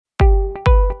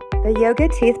The Yoga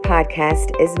Teeth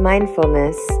Podcast is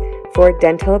mindfulness for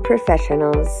dental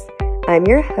professionals. I'm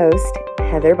your host,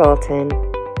 Heather Bolton.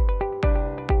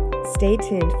 Stay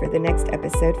tuned for the next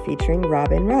episode featuring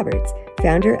Robin Roberts,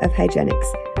 founder of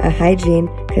Hygienics, a hygiene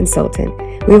consultant.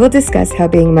 We will discuss how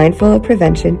being mindful of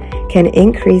prevention can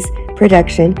increase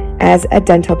production as a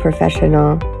dental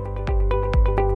professional.